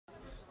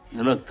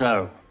You look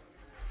terrible.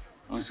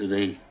 I want you to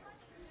eat.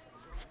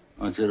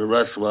 I want you to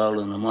rest well,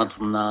 and a month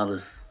from now,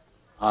 this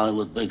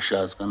Hollywood big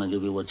shot's gonna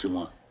give you what you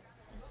want.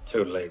 It's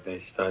too late. They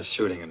start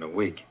shooting in a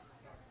week.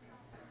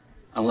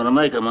 I'm gonna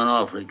make him an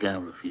offer he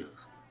can't refuse.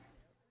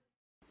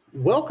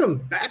 Welcome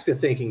back to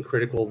Thinking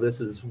Critical.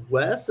 This is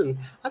Wes, and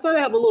I thought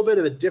I'd have a little bit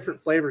of a different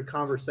flavored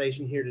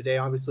conversation here today.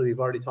 Obviously, we've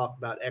already talked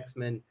about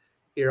X-Men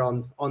here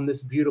on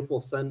this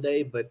beautiful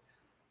Sunday, but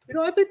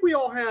I think we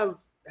all have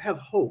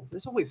hope.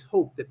 There's always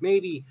hope that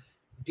maybe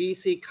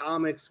DC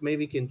Comics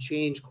maybe can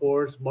change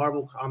course.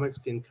 Marvel Comics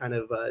can kind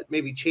of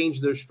maybe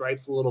change their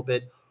stripes a little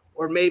bit,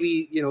 or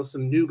maybe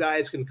some new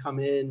guys can come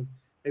in,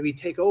 maybe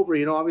take over.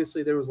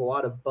 Obviously there was a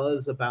lot of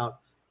buzz about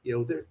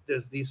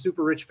there's these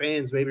super rich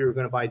fans maybe are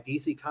going to buy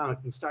DC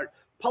Comics and start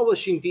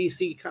publishing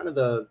DC kind of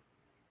the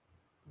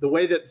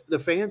way that the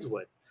fans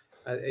would.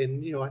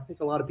 And I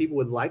think a lot of people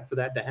would like for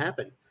that to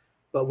happen.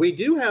 But we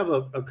do have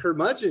a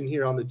curmudgeon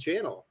here on the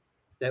channel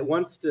that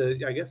wants to,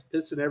 I guess,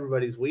 piss in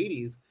everybody's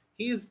Wheaties.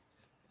 He's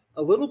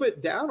a little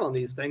bit down on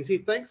these things. He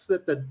thinks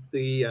that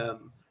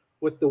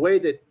with the way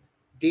that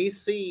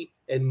DC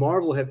and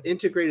Marvel have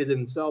integrated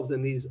themselves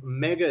in these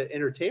mega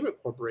entertainment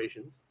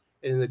corporations,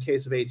 and in the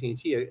case of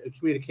at&t, a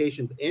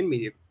communications and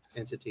media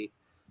entity,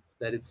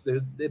 that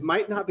it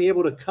might not be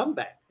able to come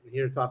back. And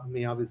here to talk with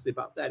me, obviously,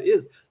 about that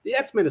is the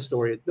X-Men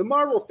historian, the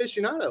Marvel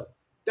aficionado.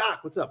 Doc,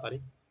 what's up,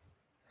 buddy?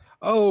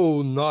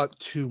 Oh, not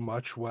too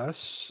much,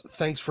 Wes.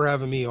 Thanks for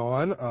having me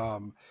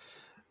on.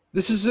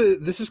 This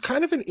is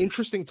kind of an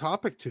interesting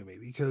topic to me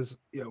because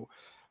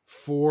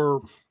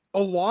for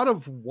a lot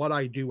of what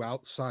I do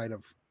outside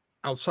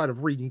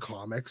of reading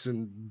comics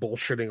and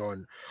bullshitting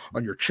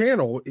on your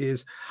channel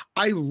is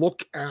I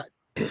look at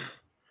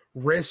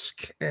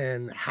risk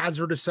and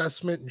hazard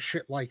assessment and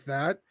shit like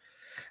that.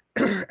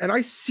 And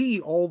I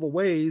see all the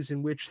ways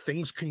in which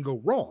things can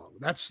go wrong.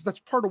 That's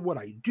part of what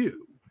I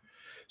do.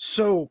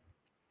 So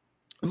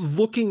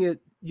looking at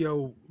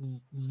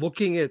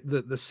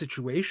the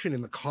situation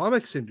in the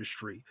comics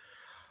industry,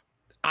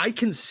 I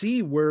can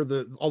see where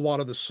a lot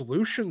of the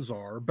solutions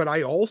are, but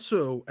I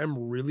also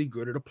am really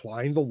good at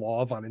applying the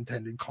law of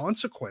unintended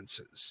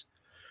consequences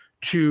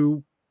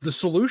to the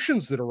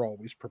solutions that are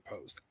always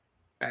proposed.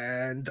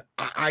 And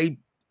I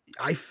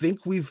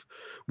think we've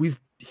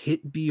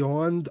hit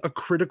beyond a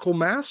critical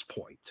mass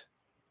point.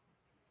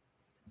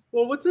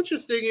 Well, what's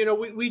interesting,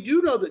 we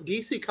do know that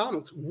DC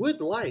Comics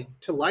would like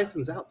to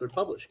license out their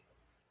publishing,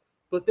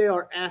 but they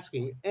are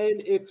asking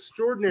an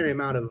extraordinary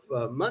amount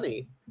of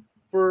money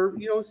for,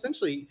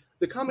 essentially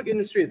the comic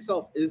industry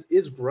itself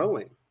is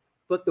growing,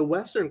 but the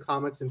Western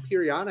comics and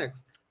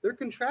periodics, they're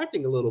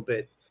contracting a little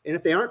bit. And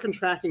if they aren't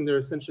contracting, they're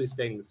essentially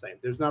staying the same.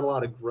 There's not a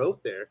lot of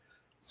growth there.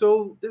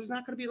 So there's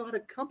not going to be a lot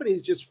of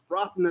companies just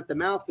frothing at the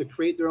mouth to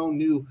create their own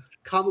new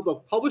comic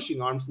book publishing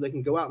arm so they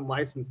can go out and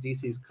license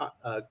DC's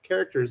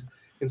characters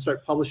and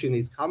start publishing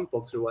these comic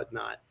books or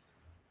whatnot.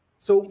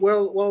 So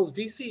while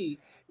DC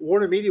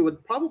Warner Media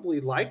would probably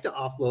like to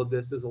offload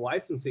this as a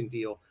licensing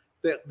deal,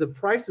 the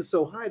price is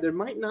so high, there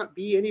might not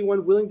be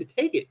anyone willing to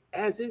take it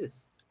as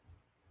is.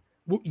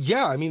 Well,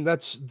 yeah, I mean,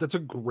 that's a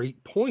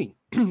great point.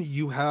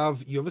 You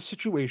have a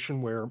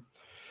situation where,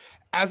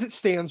 as it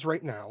stands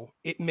right now,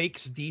 it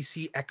makes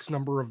DC X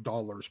number of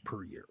dollars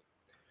per year.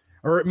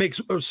 Or it makes,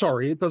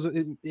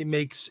 it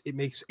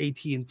makes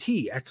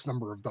at&t X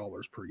number of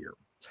dollars per year.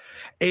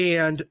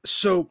 And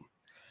so,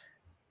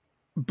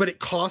 but it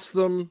costs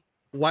them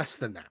less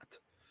than that.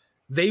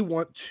 They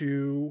want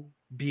to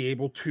be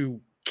able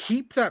to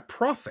keep that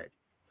profit,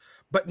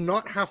 but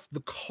not have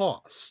the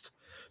cost.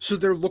 So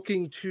they're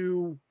looking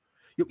to,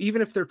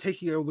 even if they're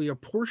taking only a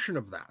portion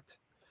of that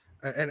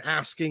and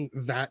asking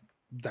that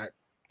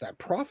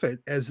profit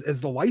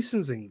as the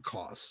licensing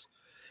costs.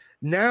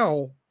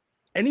 Now,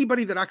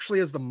 anybody that actually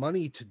has the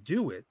money to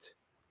do it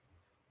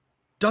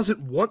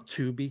doesn't want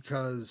to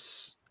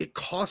because it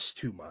costs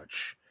too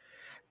much.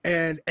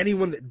 And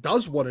anyone that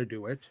does want to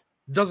do it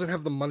doesn't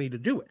have the money to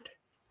do it.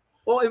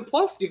 Well, and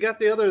plus you got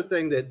the other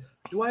thing that,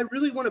 do I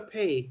really want to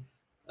pay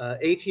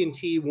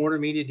at&t, Warner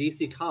Media,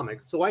 DC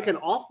Comics so I can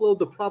offload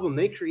the problem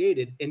they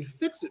created and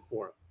fix it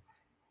for them?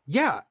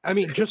 Yeah, I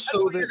mean, just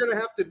that's what you're going to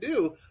have to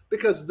do,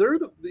 because they're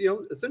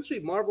essentially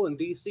Marvel and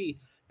DC,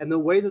 and the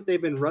way that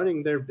they've been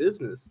running their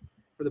business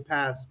for the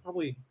past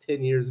probably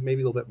 10 years,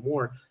 maybe a little bit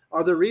more,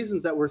 are the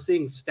reasons that we're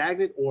seeing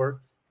stagnant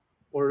or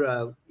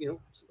a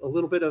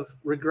little bit of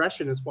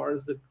regression as far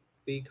as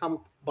the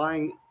comic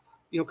buying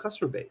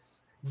customer base.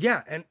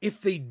 Yeah, and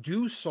if they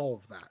do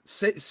solve that,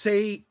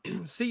 say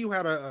you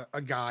had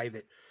a guy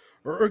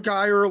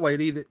or a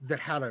lady that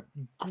had a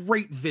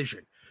great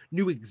vision,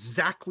 knew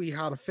exactly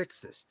how to fix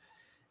this.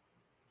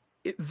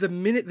 The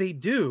minute they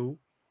do,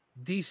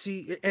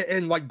 DC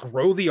and like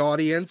grow the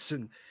audience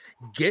and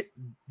get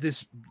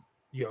this,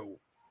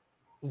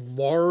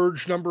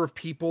 large number of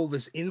people,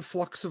 this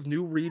influx of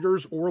new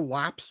readers or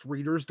lapsed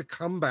readers to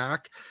come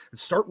back and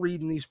start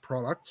reading these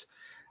products,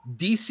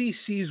 DC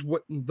sees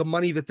what the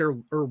money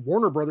that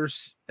Warner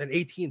Brothers and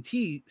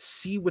at&t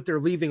see what they're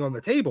leaving on the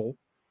table,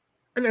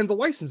 and then the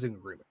licensing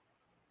agreement.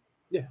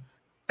 Yeah.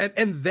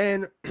 And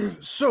then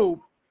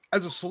so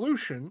as a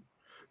solution,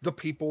 the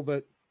people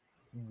that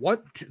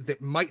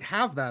that might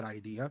have that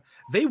idea,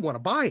 they want to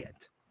buy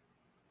it.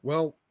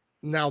 Well,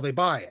 now they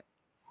buy it,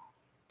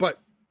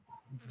 but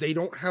they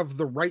don't have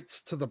the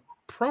rights to the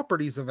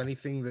properties of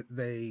anything that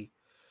they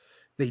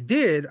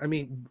did. I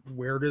mean,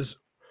 where does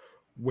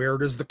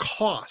the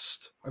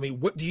cost? I mean,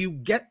 what do you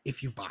get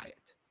if you buy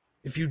it?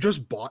 If you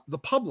just bought the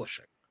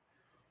publishing,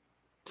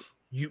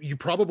 you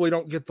probably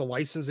don't get the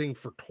licensing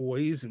for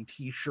toys and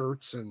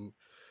t-shirts and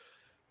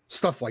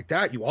stuff like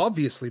that. You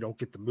obviously don't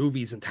get the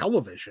movies and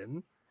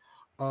television.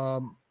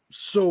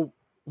 So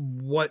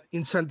what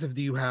incentive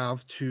do you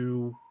have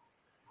to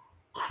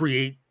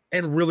create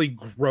and really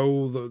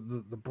grow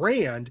the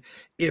brand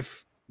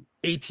if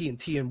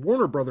at&t and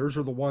Warner Brothers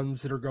are the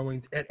ones that are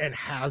going to, and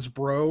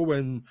Hasbro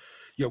and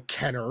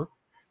Kenner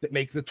that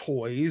make the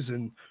toys,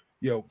 and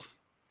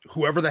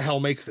whoever the hell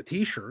makes the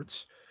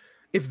t-shirts,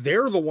 if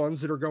they're the ones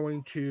that are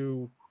going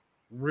to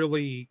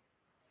really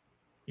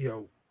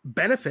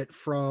benefit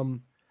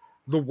from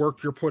the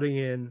work you're putting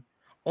in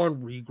on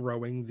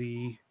regrowing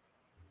the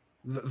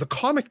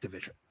comic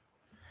division.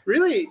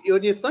 Really,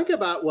 when you think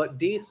about what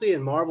DC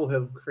and Marvel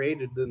have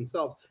created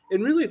themselves,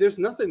 and really there's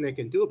nothing they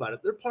can do about it.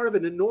 They're part of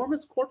an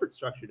enormous corporate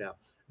structure now.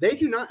 They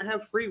do not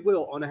have free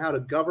will on how to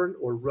govern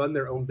or run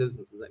their own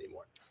businesses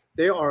anymore.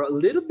 They are a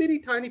little bitty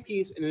tiny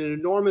piece in an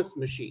enormous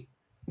machine.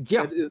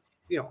 Yeah. That is,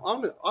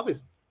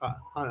 obvious. I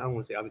don't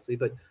want to say obviously,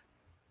 but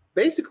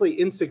basically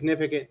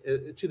insignificant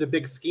to the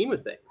big scheme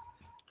of things.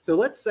 So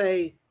let's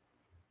say,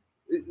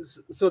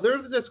 so they're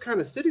just kind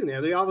of sitting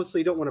there. They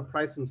obviously don't want to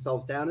price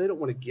themselves down. They don't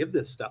want to give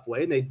this stuff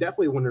away. And they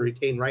definitely want to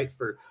retain rights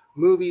for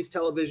movies,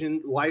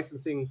 television,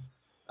 licensing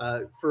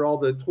for all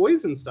the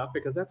toys and stuff,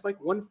 because that's like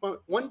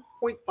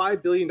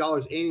 $1.5 billion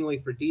annually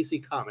for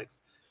DC Comics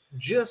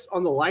just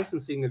on the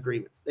licensing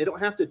agreements. They don't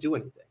have to do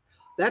anything.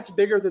 That's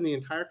bigger than the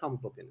entire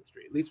comic book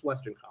industry, at least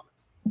Western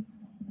comics.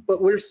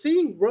 But we're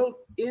seeing growth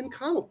in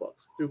comic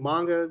books through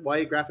manga,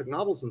 YA graphic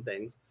novels and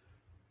things.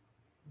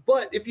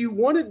 But if you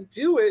want to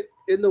do it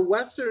in the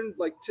Western,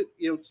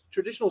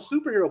 traditional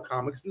superhero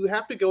comics, you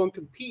have to go and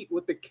compete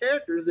with the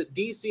characters that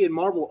DC and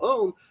Marvel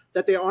own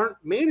that they aren't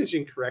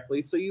managing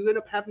correctly. So you end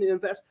up having to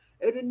invest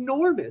an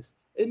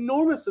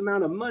enormous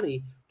amount of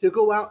money to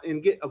go out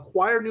and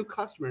acquire new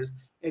customers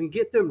and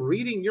get them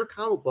reading your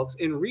comic books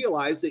and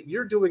realize that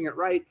you're doing it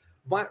right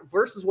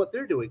versus what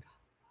they're doing.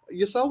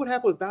 You saw what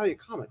happened with Valiant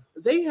Comics.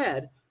 They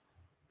had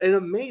an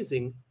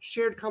amazing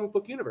shared comic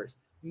book universe.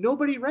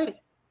 Nobody read it.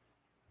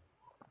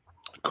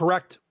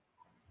 Correct.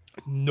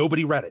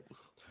 Nobody read it.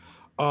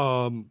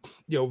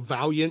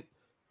 Valiant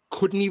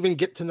couldn't even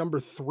get to number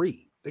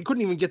 3. They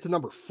couldn't even get to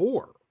number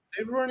 4.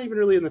 They weren't even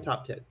really in the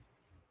top 10.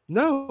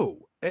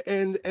 No.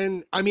 And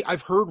I mean,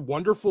 I've heard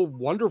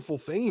wonderful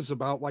things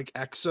about like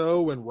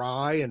Exo and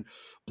Rye and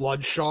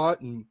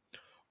Bloodshot and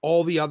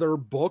all the other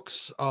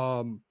books.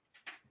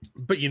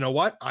 But you know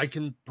what? I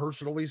can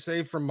personally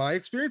say from my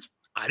experience,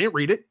 I didn't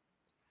read it.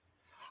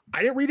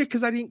 I didn't read it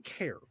because I didn't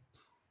care.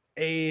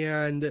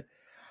 And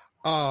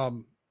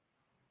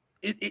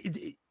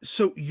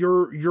so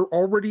you're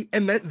already,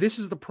 and this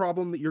is the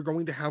problem that you're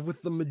going to have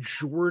with the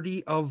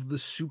majority of the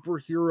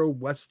superhero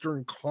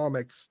Western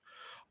comics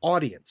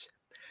audience.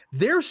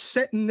 They're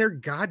set in their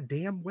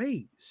goddamn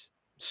ways.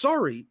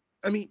 Sorry.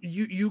 I mean,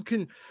 you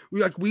can,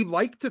 we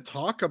like to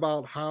talk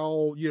about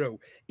how,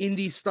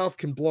 indie stuff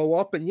can blow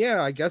up, and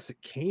yeah, I guess it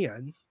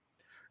can,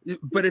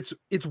 but it's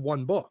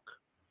one book.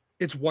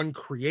 It's one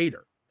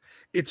creator.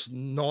 It's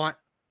not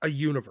a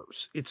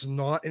universe. It's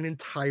not an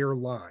entire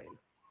line.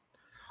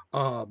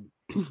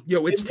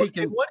 It's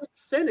taken. What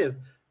incentive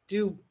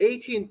do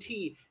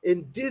at&t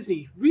and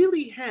Disney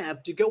really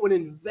have to go and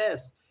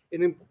invest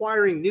in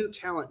acquiring new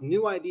talent,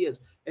 new ideas,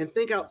 and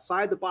think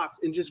outside the box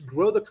and just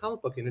grow the comic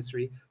book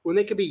industry when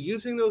they could be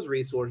using those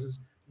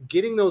resources,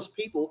 getting those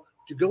people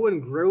to go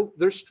and grow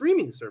their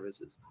streaming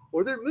services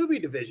or their movie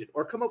division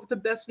or come up with the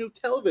best new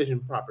television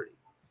property?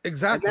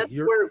 Exactly. And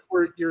that's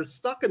where you're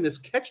stuck in this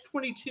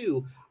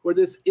catch-22 where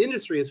this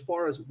industry, as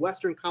far as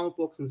Western comic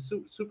books and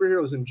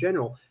superheroes in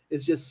general,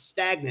 is just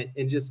stagnant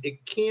and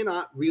it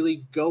cannot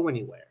really go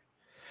anywhere.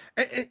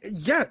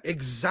 Yeah,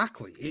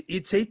 exactly.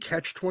 It's a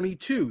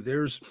catch-22.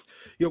 There's,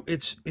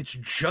 it's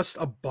just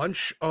a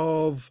bunch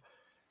of,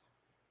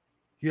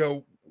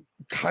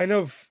 kind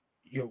of,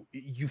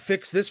 you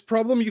fix this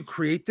problem, you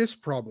create this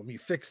problem. You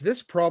fix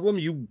this problem,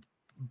 you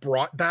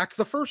brought back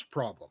the first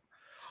problem.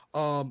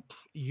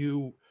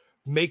 You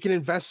make an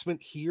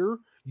investment here,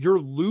 you're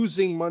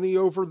losing money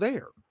over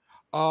there.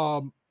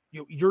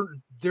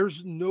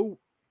 There's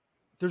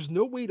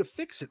no way to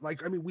fix it.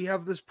 Like, I mean, we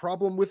have this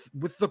problem with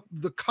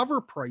the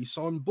cover price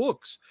on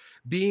books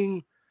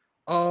being,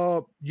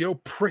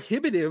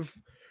 prohibitive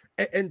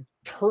and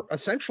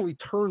essentially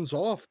turns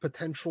off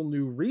potential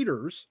new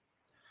readers.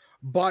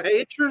 But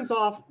it turns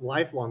off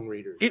lifelong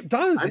readers. It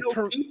does. I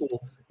know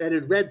people that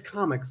had read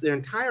comics their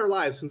entire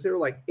lives since they were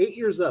like 8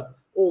 years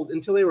old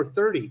until they were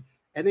 30,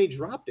 and they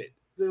dropped it.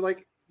 They're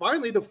like,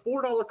 finally, the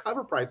 $4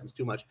 cover price is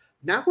too much.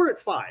 Now we're at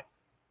 $5.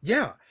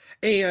 Yeah.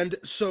 And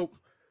so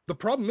The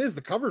problem is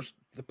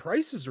the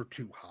prices are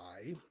too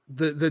high.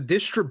 The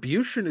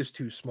distribution is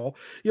too small.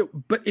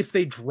 But if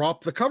they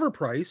drop the cover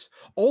price,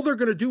 all they're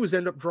going to do is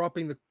end up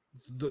dropping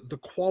the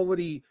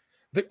quality,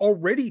 the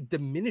already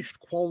diminished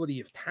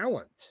quality of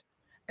talent.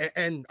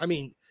 And I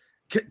mean,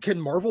 can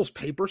Marvel's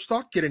paper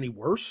stock get any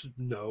worse?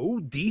 No.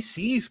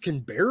 DC's can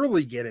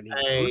barely get any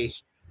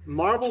worse.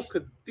 Marvel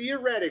could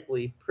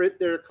theoretically print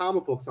their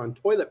comic books on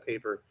toilet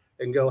paper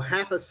and go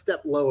half a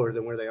step lower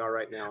than where they are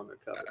right now on their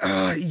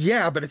cover.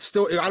 Yeah, but it's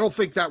still, I don't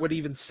think that would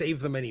even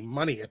save them any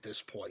money at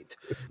this point.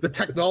 The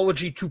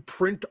technology to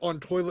print on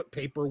toilet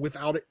paper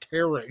without it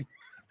tearing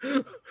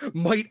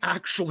might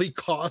actually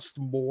cost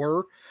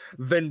more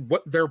than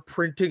what they're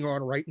printing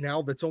on right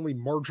now that's only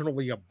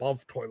marginally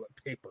above toilet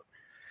paper.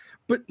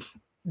 But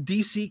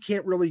DC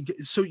can't really,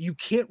 so you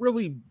can't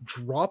really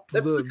drop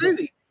That's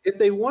crazy. If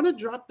they want to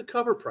drop the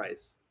cover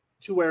price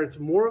to where it's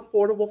more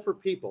affordable for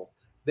people,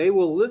 they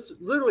will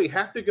literally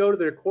have to go to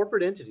their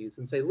corporate entities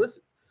and say,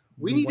 listen,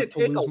 we need to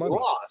take a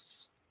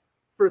loss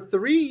for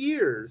 3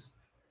 years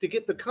to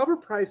get the cover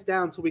price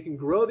down so we can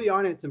grow the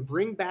audience and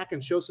bring back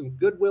and show some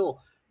goodwill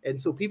and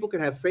so people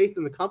can have faith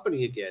in the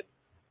company again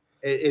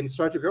and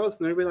start to grow.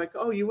 So they'll be like,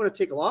 oh, you want to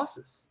take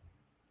losses?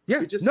 Yeah,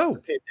 had the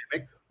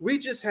pandemic. We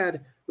just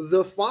had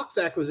the Fox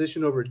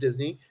acquisition over at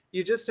Disney.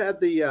 You just had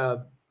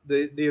the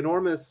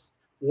enormous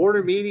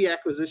Warner Media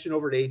acquisition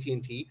over at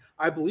at&t.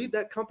 I believe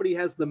that company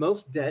has the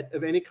most debt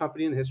of any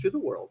company in the history of the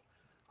world.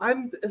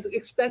 I'm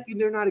expecting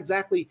they're not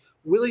exactly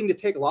willing to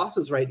take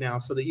losses right now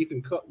so that you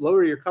can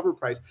lower your cover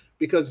price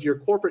because your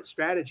corporate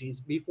strategies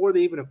before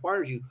they even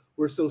acquired you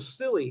were so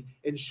silly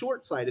and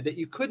short-sighted that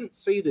you couldn't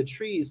see the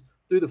trees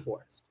through the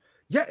forest.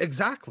 Yeah,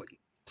 exactly.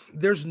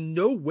 There's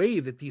no way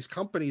that these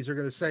companies are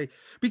going to say,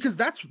 because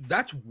that's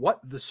what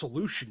the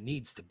solution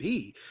needs to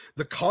be.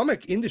 The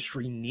comic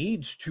industry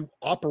needs to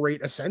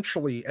operate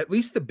essentially, at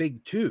least the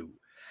big two,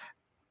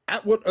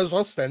 at what is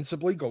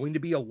ostensibly going to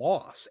be a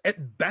loss,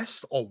 at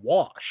best a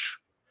wash.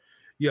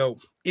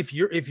 If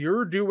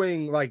you're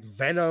doing like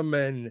Venom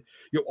and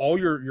all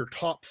your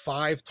top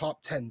 5,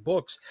 top 10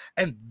 books,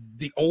 and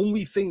the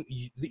only thing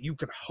that you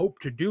can hope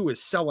to do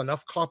is sell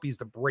enough copies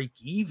to break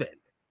even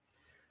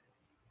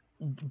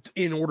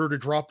in order to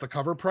drop the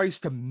cover price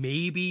to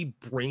maybe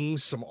bring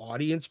some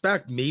audience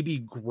back, maybe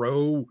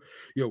grow,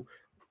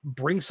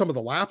 bring some of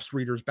the lapsed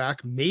readers back,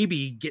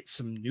 maybe get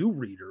some new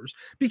readers.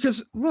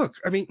 Because look,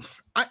 I mean,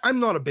 I'm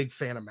not a big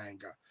fan of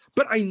manga,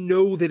 but I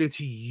know that it's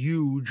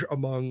huge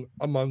among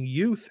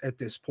youth at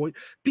this point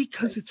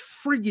because it's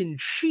friggin'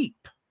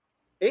 cheap.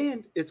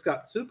 And it's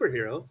got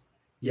superheroes.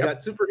 You got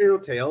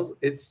superhero tales.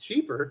 It's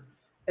cheaper.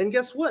 And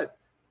guess what?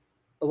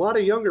 A lot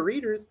of younger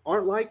readers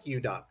aren't like you,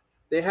 Doc.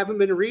 They haven't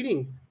been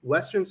reading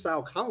Western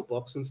style comic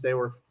books since they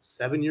were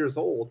 7 years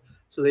old.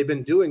 So they've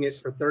been doing it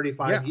for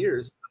 35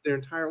 years, their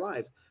entire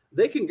lives.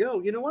 They can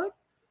go, you know what?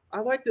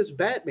 I like this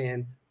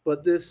Batman,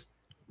 but this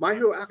My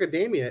Hero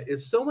Academia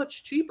is so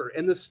much cheaper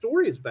and the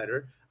story is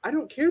better. I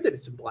don't care that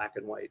it's in black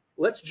and white.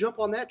 Let's jump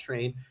on that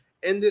train.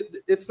 And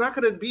it's not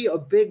going to be a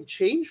big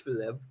change for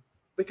them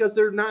because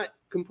they're not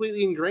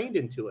completely ingrained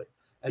into it.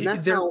 And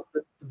that's how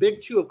the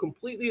big two have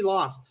completely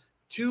lost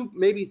 2,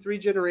 maybe 3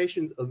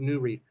 generations of new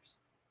readers.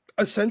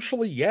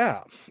 Essentially,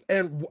 yeah.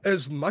 And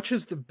as much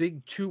as the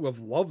big two have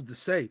loved to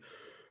say,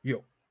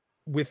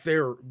 with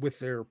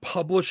their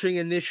publishing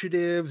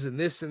initiatives and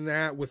this and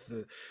that, with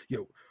the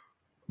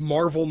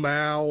Marvel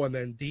now and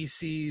then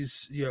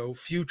DC's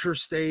future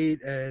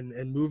state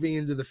and moving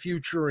into the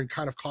future and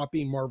kind of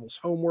copying Marvel's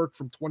homework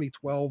from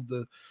 2012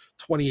 to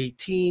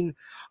 2018,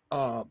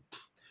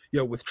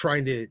 with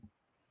trying to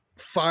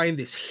find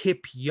this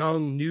hip,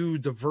 young, new,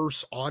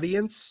 diverse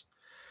audience,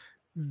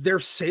 their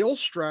sales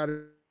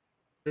strategy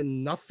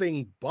and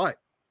nothing but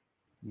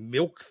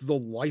milk the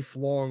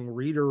lifelong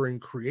reader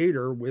and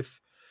creator with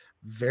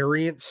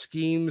variant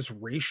schemes,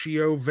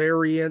 ratio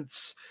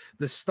variants,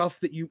 the stuff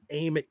that you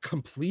aim at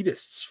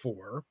completists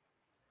for,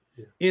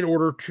 in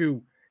order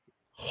to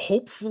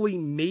hopefully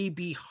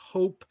maybe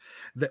hope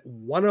that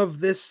one of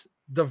this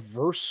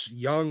diverse,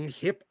 young,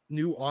 hip,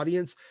 new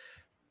audience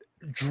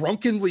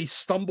drunkenly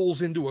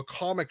stumbles into a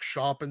comic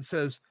shop and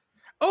says,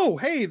 oh,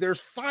 hey, there's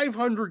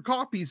 500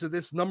 copies of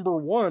this number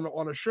 1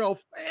 on a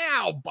shelf.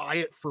 I'll buy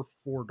it for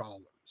 $4.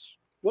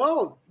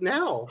 Well,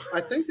 now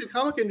I think the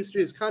comic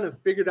industry has kind of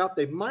figured out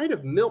they might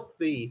have milked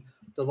the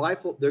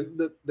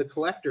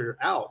collector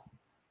out,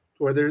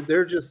 to where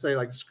they're just saying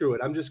like, screw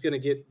it, I'm just going to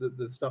get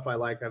the stuff I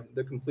like.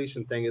 The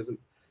completion thing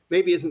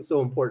isn't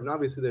so important.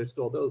 Obviously, there's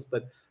still those,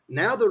 but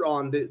now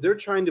they're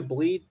trying to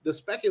bleed the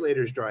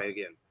speculators dry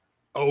again.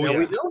 Oh, now,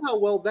 we know how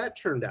well that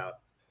turned out.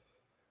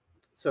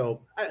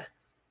 So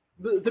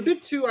the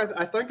big two,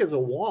 I think, is a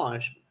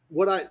wash.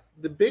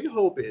 The big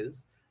hope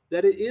is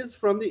that it is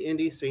from the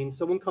indie scene.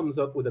 Someone comes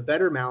up with a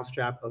better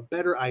mousetrap, a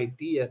better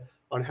idea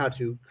on how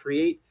to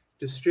create,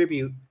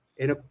 distribute,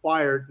 and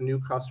acquire new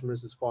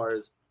customers as far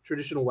as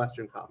traditional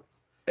Western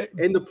comics.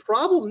 And the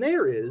problem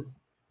there is,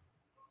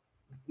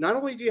 not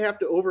only do you have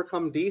to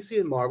overcome DC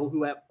and Marvel,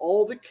 who have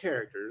all the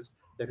characters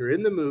that are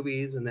in the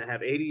movies and that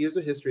have 80 years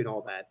of history and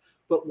all that,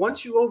 But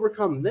once you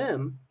overcome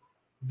them,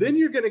 then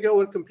you're going to go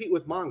and compete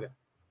with manga.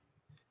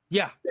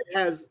 Yeah. It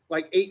has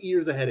like 8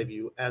 years ahead of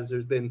you, as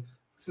there's been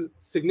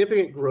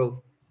significant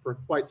growth for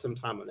quite some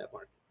time on that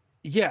market.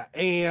 Yeah,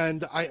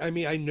 and I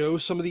mean, I know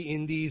some of the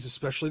indies,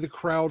 especially the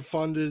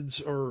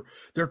crowdfundeds, or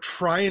they're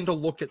trying to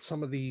look at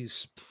some of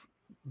these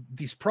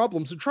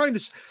problems and trying to,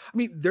 I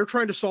mean, they're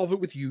trying to solve it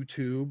with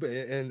YouTube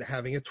and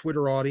having a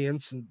Twitter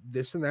audience and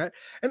this and that,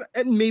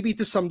 and maybe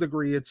to some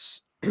degree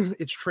it's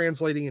it's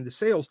translating into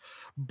sales,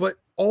 but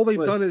all they've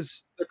done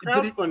is the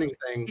crowdfunding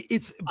thing.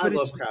 I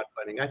love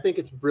crowdfunding. I think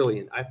it's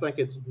brilliant. I think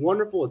it's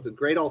wonderful. It's a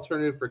great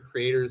alternative for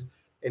creators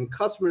and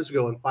customers to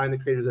go and find the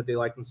creators that they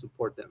like and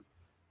support them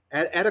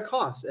at a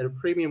cost, at a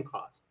premium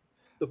cost.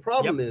 The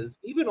problem is,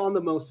 even on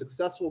the most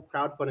successful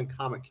crowdfunding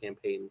comic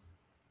campaigns,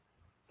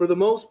 for the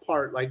most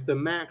part, like the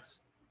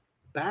max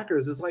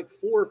backers is like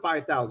 4,000 or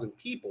 5,000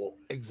 people.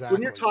 Exactly.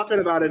 When you're talking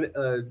about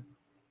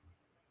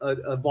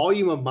a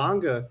volume of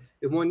manga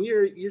in 1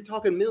 year, you're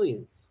talking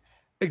millions.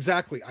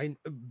 Exactly.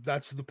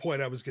 That's the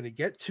point I was going to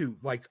get to.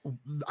 Like,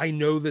 I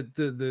know that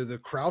the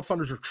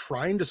crowdfunders are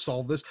trying to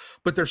solve this,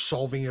 but they're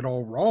solving it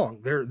all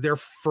wrong. They're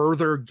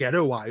further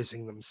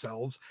ghettoizing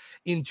themselves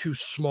into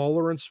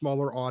smaller and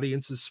smaller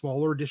audiences,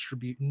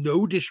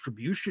 no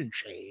distribution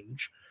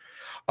change.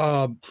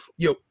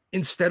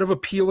 Instead of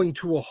appealing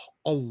to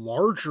a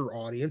larger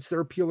audience,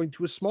 they're appealing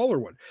to a smaller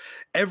one.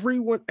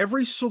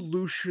 Every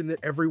solution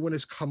that everyone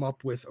has come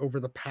up with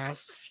over the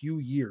past few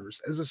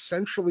years has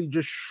essentially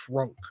just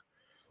shrunk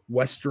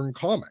Western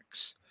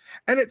comics.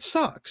 And it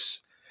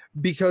sucks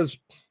because,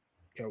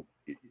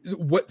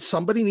 what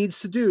somebody needs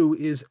to do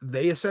is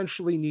they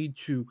essentially need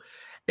to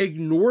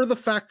ignore the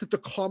fact that the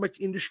comic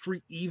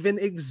industry even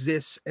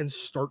exists and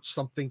start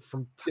something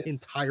from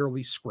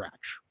entirely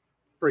scratch.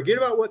 Forget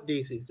about what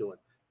DC's doing.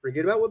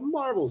 Forget about what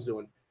Marvel's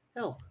doing.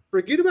 Hell,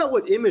 forget about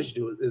what Image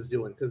is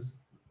doing, because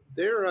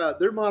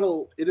their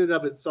model in and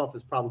of itself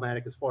is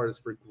problematic as far as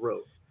for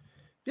growth.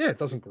 Yeah, it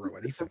doesn't grow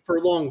anything.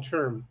 For long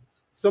term,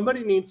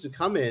 somebody needs to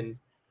come in,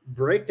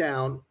 break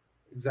down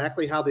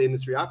exactly how the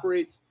industry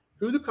operates,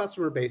 who the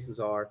customer bases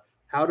are,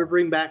 how to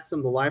bring back some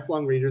of the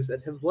lifelong readers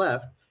that have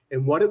left,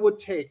 and what it would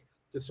take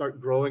to start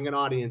growing an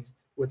audience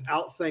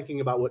without thinking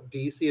about what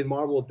DC and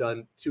Marvel have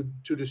done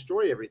to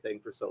destroy everything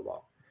for so long.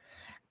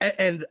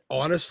 And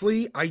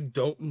honestly, I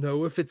don't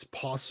know if it's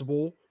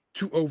possible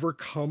to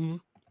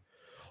overcome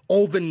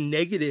all the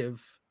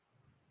negative,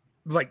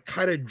 like,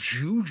 kind of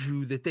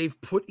juju that they've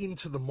put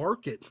into the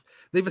market.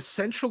 They've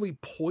essentially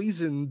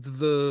poisoned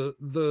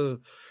the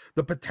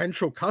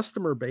potential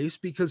customer base,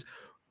 because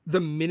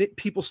the minute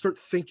people start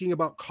thinking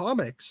about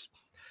comics,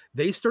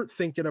 they start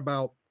thinking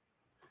about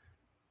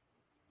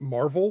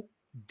Marvel,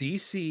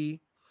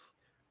 DC,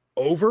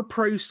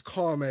 overpriced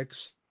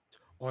comics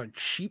on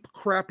cheap,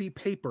 crappy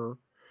paper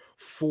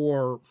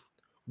for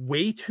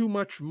way too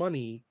much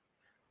money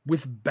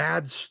with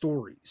bad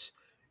stories.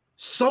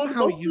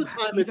 Somehow most of the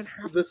time it's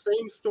the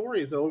same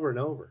stories over and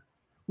over.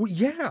 Well,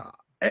 yeah,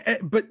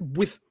 but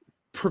with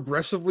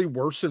progressively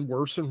worse and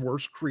worse and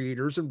worse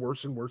creators and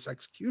worse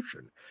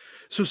execution.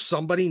 So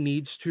somebody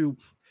needs to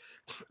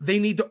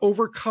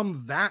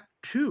overcome that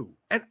too.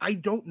 And I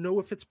don't know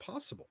if it's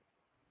possible.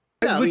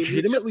 Yeah, I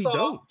legitimately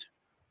don't.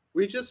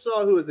 We just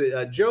saw, who is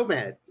it? Joe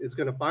Mad is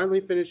going to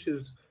finally finish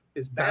his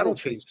Battle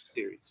Chase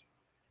series.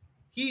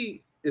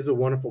 He is a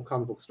wonderful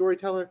comic book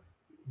storyteller,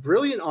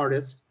 brilliant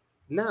artist.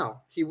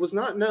 Now, he was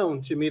not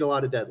known to meet a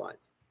lot of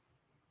deadlines.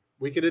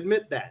 We could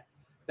admit that.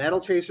 Battle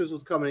Chasers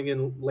was coming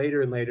in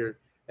later and later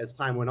as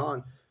time went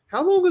on.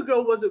 How long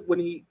ago was it when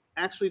he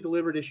actually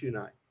delivered issue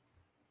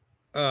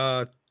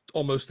 9?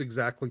 Almost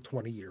exactly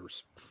 20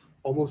 years.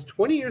 Almost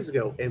 20 years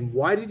ago. And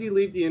why did he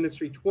leave the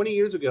industry 20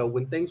 years ago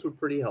when things were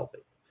pretty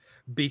healthy?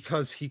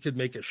 Because he could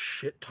make a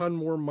shit ton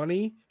more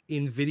money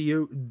in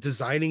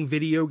designing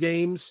video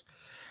games,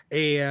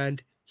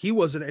 and he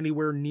wasn't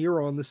anywhere near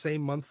on the same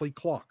monthly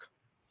clock.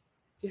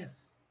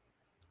 Yes.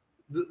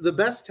 The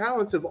best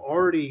talents have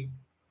already,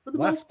 for the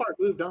most part,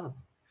 moved on.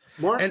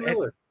 Mark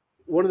Miller,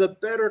 one of the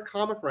better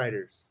comic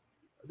writers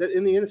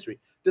in the industry.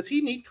 Does he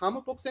need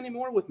comic books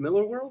anymore with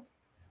Miller World?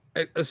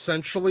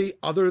 Essentially,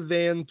 other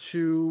than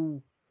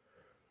to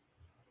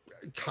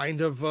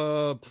kind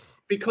of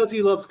because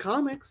he loves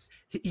comics.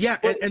 Yeah,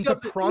 and the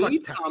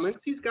product test.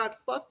 Comics. He's got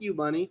fuck you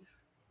money,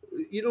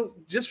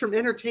 just from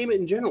entertainment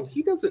in general.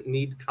 He doesn't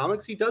need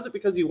comics. He does it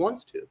because he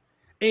wants to.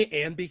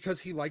 And because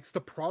he likes the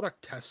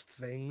product test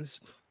things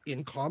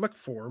in comic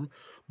form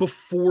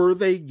before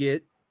they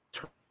get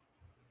to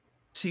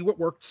see what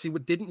worked, see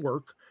what didn't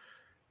work,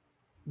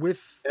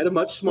 at a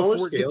much smaller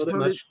scale, at a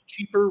much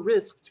cheaper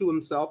risk to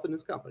himself and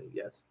his company.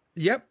 Yes.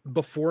 Yep.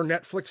 Before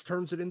Netflix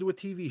turns it into a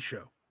TV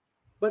show.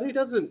 But he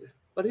doesn't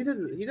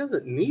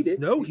need it.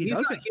 No, he's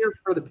doesn't. Not here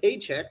for the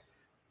paycheck.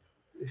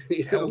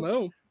 Hell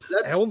no.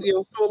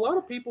 So a lot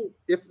of people,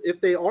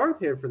 if they are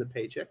there for the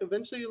paycheck,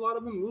 eventually a lot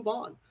of them move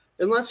on.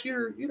 Unless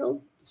you're,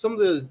 some of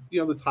the,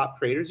 the top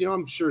creators,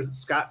 I'm sure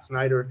Scott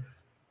Snyder,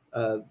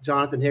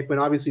 Jonathan Hickman,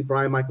 obviously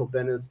Brian Michael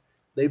Bendis,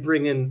 they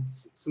bring in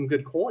some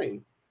good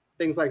coin.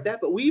 things like that.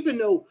 But we even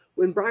know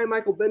when Brian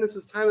Michael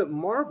Bendis' time at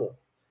Marvel,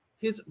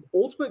 his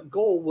ultimate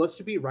goal was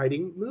to be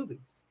writing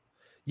movies.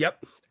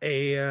 Yep.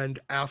 And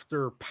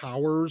after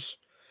Powers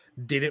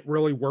didn't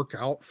really work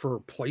out for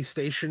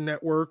PlayStation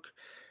Network,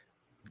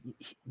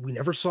 we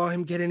never saw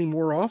him get any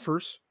more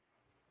offers.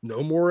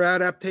 No more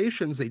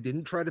adaptations. They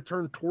didn't try to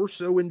turn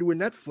Torso into a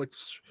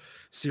Netflix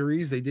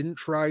series. They didn't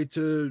try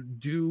to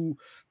do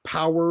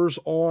Powers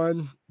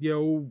on,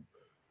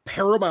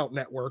 Paramount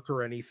Network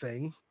or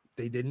anything.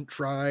 They didn't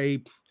try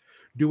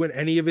doing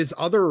any of his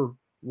other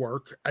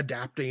work,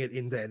 adapting it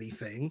into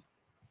anything.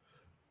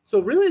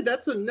 So really,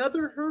 that's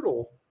another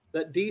hurdle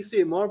that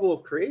DC and Marvel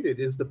have created,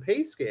 is the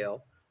pay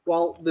scale.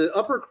 While the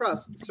upper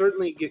crust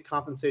certainly get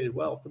compensated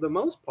well, for the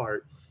most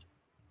part,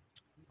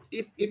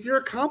 if you're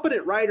a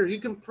competent writer, you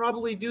can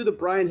probably do the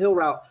Brian Hill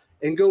route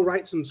and go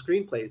write some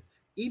screenplays.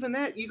 Even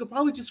that, you could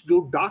probably just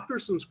go doctor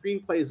some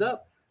screenplays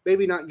up,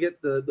 maybe not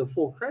get the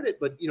full credit,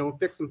 but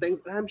fix some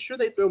things. And I'm sure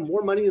they throw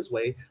more money his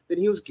way than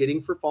he was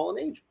getting for Fallen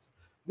Angels.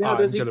 Now,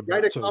 does he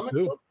write a comic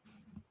book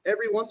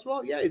every once in a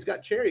while? Yeah, he's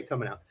got Chariot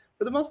coming out.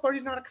 For the most part,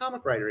 he's not a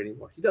comic writer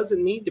anymore. He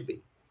doesn't need to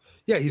be.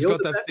 Yeah, he's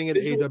got that thing at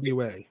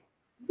AWA.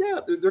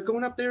 Yeah, they're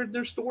going up there,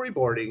 they're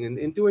storyboarding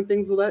and doing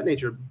things of that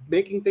nature,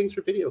 making things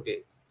for video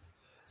games.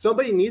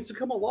 Somebody needs to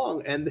come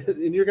along, and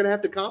you're going to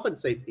have to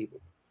compensate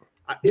people.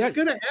 It's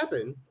going to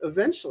happen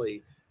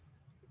eventually,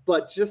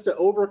 but just to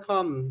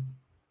overcome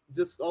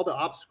just all the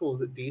obstacles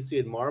that DC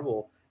and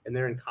Marvel and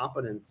their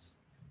incompetence,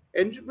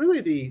 and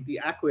really the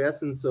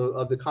acquiescence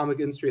of the comic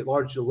industry at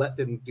large to let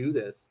them do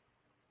this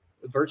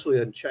virtually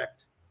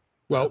unchecked.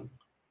 Well,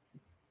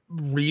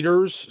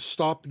 readers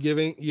stopped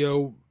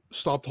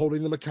stopped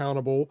holding them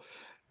accountable.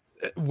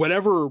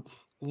 Whatever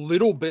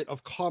little bit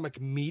of comic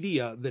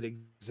media that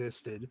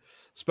existed,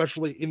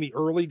 especially in the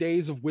early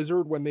days of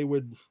Wizard, when they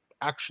would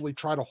actually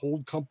try to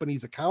hold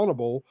companies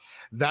accountable,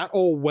 that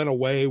all went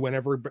away when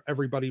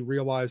everybody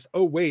realized,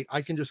 oh wait,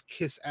 I can just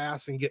kiss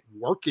ass and get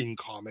working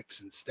comics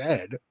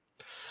instead.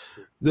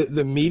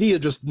 The media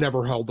just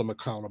never held them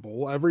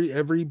accountable.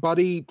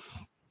 Everybody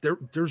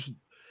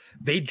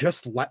they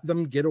just let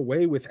them get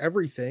away with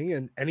everything,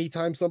 and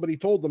anytime somebody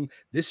told them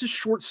this is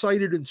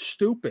short-sighted and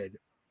stupid,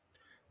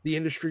 the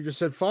industry just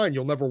said, fine,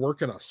 you'll never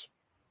work in us.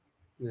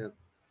 Yeah.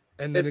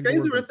 And then it's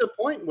crazy. We're at the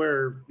point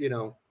where,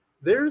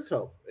 there's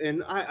hope.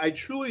 And I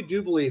truly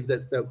do believe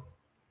that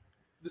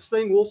this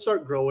thing will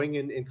start growing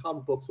and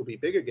comic books will be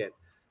big again.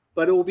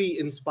 But it will be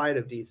in spite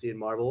of DC and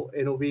Marvel.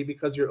 And it'll be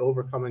because you're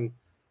overcoming,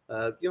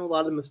 a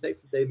lot of the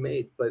mistakes that they've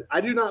made. But I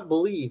do not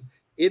believe,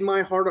 in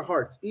my heart of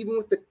hearts, even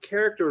with the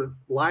character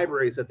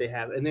libraries that they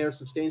have, and they are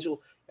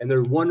substantial and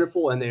they're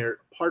wonderful and they're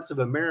parts of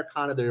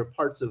Americana, they're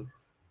parts of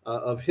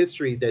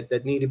history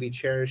that need to be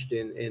cherished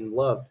and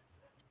loved.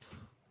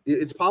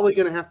 It's probably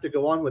going to have to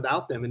go on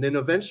without them, and then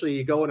eventually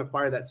you go and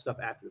acquire that stuff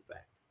after the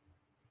fact.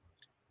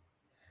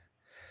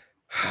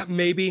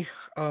 Maybe,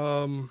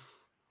 I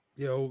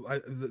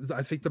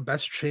think the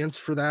best chance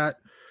for that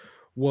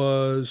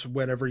was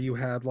whenever you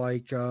had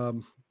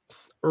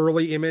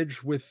early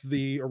Image with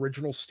the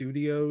original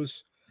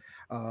studios,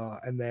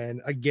 and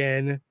then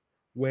again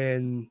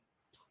when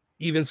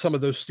even some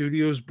of those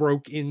studios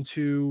broke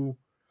into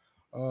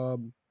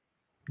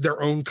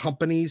their own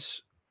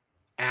companies,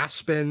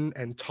 Aspen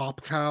and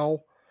Top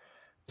Cow,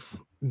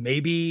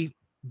 maybe,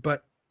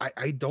 but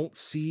I don't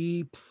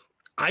see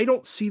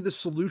the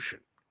solution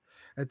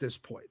at this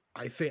point.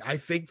 I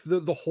think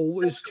the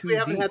hole is too deep. We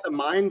haven't had the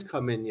mind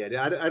come in yet.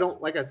 I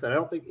don't, like I said, I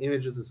don't think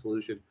Image is a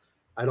solution.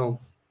 I don't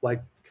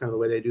like kind of the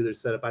way they do their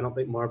setup. I don't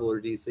think Marvel or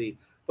DC,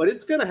 but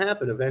it's going to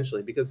happen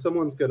eventually because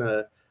someone's going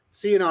to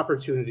see an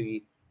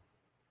opportunity.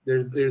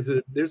 There's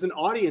an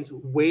audience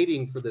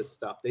waiting for this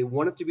stuff. They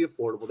want it to be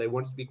affordable. They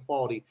want it to be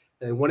quality,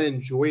 and they want to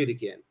enjoy it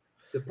again.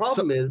 The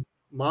problem is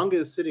manga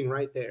is sitting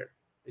right there,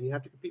 and you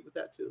have to compete with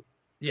that too.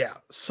 Yeah,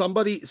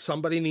 somebody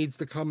needs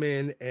to come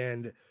in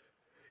and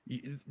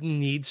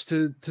needs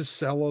to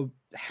sell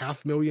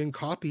 500,000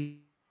 copies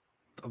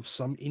of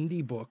some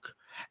indie book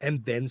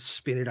and then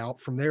spin it out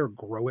from there,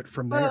 grow it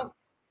from there.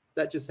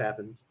 That just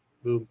happened.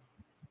 Boom.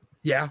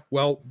 Yeah,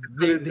 well,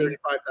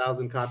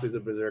 635,000 copies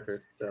of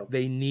Berserker. So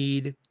they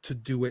need to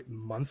do it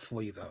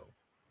monthly, though.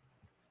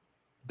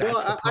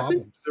 That's the problem. I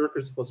think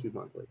Berserker's supposed to be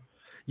monthly.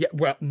 Yeah,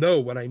 well, no.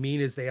 What I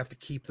mean is they have to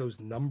keep those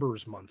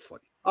numbers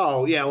monthly.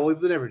 Oh yeah, well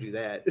they never do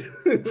that.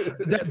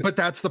 But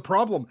that's the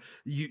problem.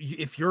 You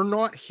if you're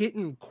not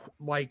hitting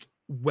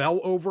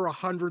well over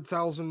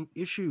 100,000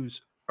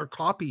 issues or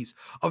copies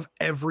of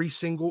every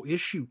single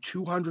issue,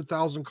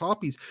 200,000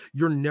 copies,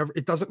 you're never.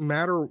 It doesn't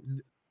matter.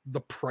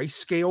 The price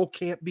scale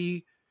can't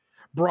be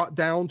brought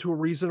down to a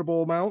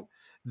reasonable amount.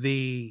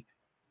 The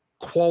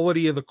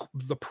quality of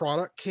the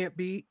product can't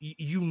be.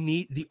 You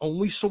need, the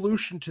only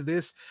solution to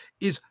this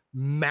is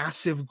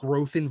massive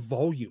growth in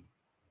volume.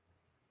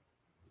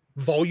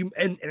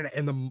 And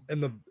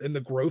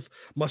the growth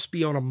must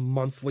be on a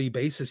monthly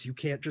basis. You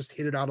can't just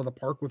hit it out of the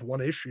park with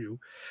one issue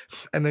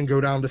and then go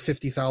down to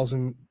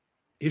 50,000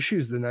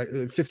 issues,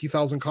 then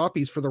 50,000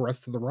 copies for the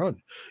rest of the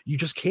run. You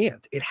just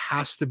can't. It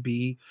has to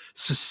be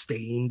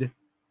sustained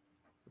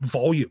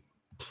volume.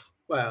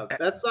 Well,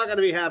 that's not going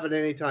to be happening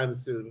anytime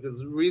soon because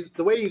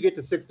the way you get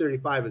to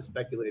 635 is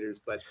speculators.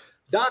 But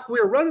Doc,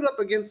 we're running up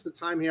against the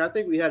time here. I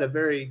think we had a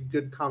very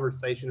good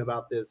conversation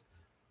about this.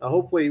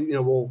 Hopefully,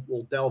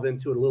 we'll delve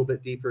into it a little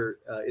bit deeper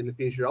in the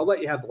future. I'll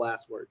let you have the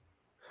last word.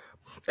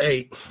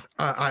 Hey,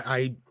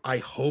 I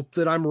hope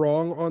that I'm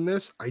wrong on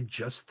this. I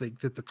just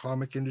think that the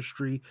comic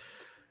industry,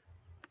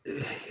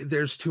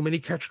 there's too many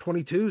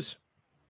catch-22s.